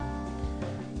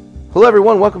Hello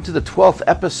everyone, welcome to the 12th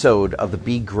episode of the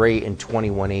Be Great in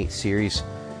 21.8 series.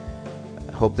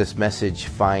 I hope this message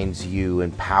finds you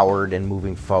empowered and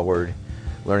moving forward,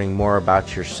 learning more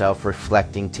about yourself,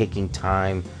 reflecting, taking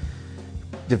time,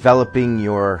 developing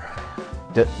your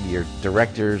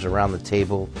directors around the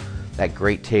table, that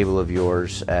great table of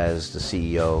yours as the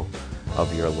CEO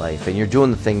of your life. And you're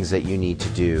doing the things that you need to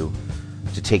do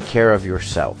to take care of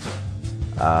yourself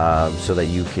so that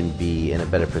you can be in a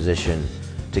better position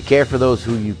to care for those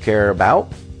who you care about,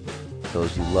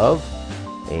 those you love,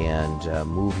 and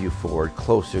move you forward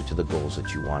closer to the goals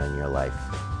that you want in your life.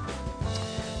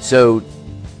 So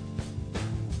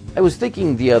I was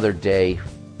thinking the other day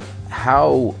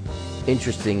how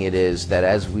interesting it is that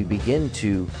as we begin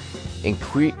to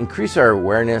increase our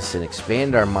awareness and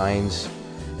expand our minds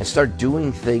and start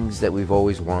doing things that we've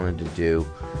always wanted to do,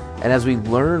 and as we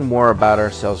learn more about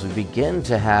ourselves, we begin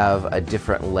to have a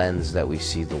different lens that we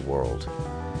see the world.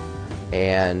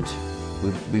 And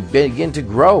we begin to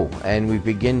grow, and we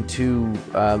begin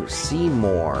to see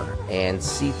more and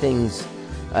see things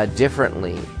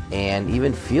differently and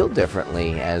even feel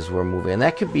differently as we're moving. And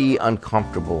that could be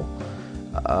uncomfortable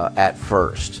at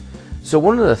first. So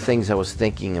one of the things I was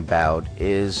thinking about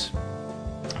is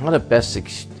how to best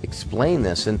explain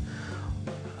this. And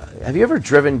have you ever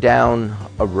driven down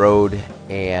a road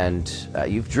and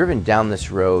you've driven down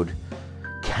this road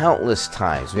countless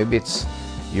times? Maybe it's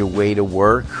your way to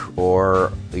work, or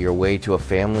your way to a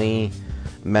family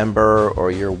member,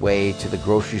 or your way to the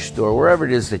grocery store, wherever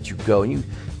it is that you go, and you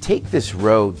take this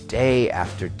road day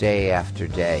after day after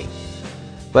day.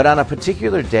 But on a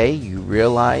particular day, you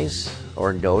realize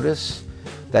or notice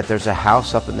that there's a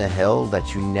house up in the hill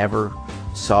that you never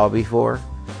saw before.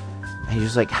 And you're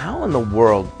just like, how in the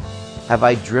world have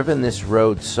I driven this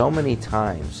road so many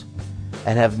times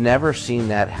and have never seen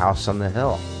that house on the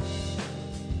hill?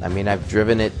 I mean, I've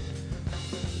driven it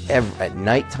at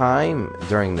nighttime,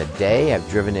 during the day. I've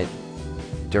driven it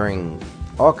during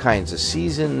all kinds of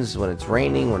seasons, when it's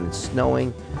raining, when it's snowing.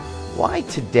 Why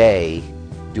today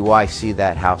do I see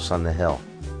that house on the hill?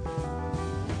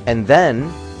 And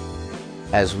then,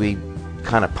 as we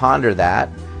kind of ponder that,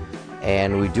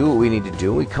 and we do what we need to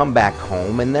do, we come back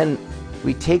home, and then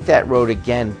we take that road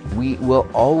again, we will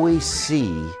always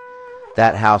see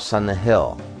that house on the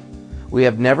hill. We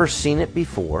have never seen it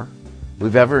before.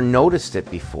 We've ever noticed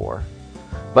it before.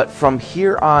 But from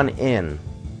here on in,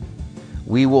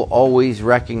 we will always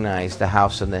recognize the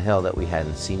house on the hill that we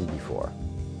hadn't seen before.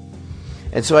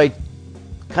 And so I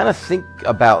kind of think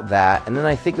about that, and then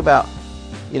I think about,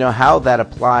 how that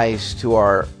applies to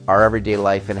our everyday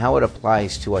life and how it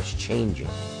applies to us changing.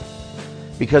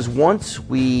 Because once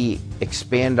we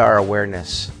expand our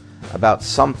awareness about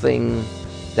something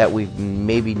that we've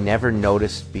maybe never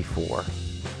noticed before,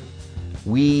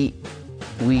 we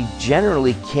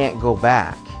generally can't go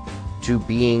back to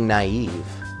being naive,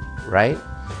 right?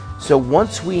 So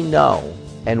once we know,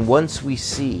 and once we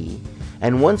see,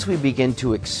 and once we begin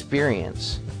to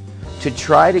experience, to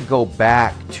try to go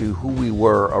back to who we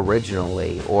were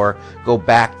originally or go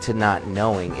back to not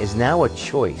knowing is now a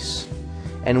choice.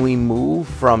 And we move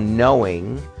from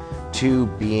knowing to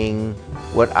being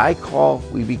what I call,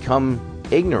 we become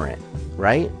ignorant,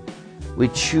 right? We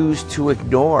choose to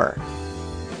ignore.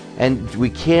 And we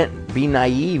can't be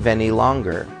naive any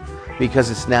longer because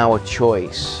it's now a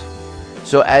choice.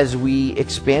 So as we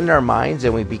expand our minds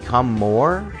and we become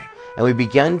more, and we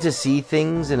begin to see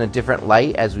things in a different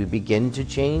light as we begin to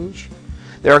change,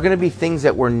 there are going to be things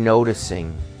that we're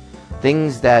noticing,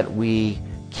 things that we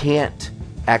can't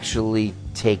actually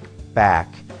take back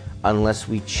unless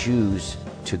we choose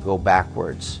to go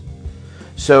backwards.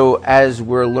 So as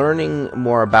we're learning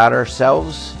more about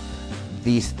ourselves,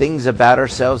 these things about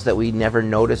ourselves that we never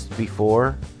noticed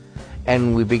before,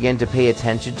 and we begin to pay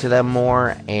attention to them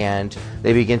more, and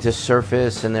they begin to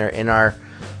surface, and they're in our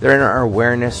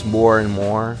awareness more and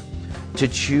more. To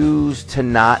choose to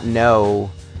not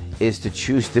know is to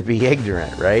choose to be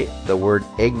ignorant, right? The word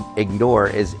ignore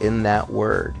is in that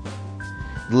word.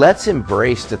 Let's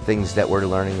embrace the things that we're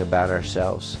learning about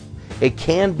ourselves. It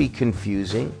can be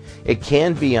confusing. It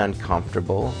can be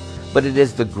uncomfortable, but it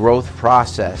is the growth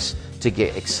process to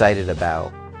get excited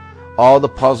about. All the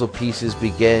puzzle pieces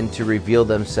begin to reveal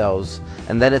themselves,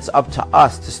 and then it's up to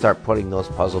us to start putting those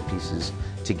puzzle pieces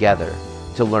together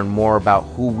to learn more about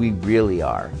who we really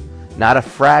are. Not a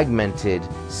fragmented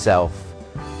self,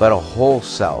 but a whole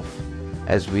self,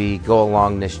 as we go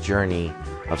along this journey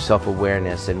of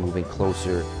self-awareness and moving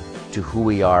closer to who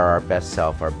we are, our best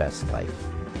self, our best life.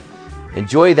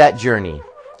 Enjoy that journey.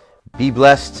 Be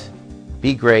blessed,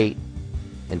 be great,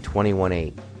 and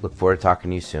 21.8. Look forward to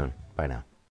talking to you soon. Bye now.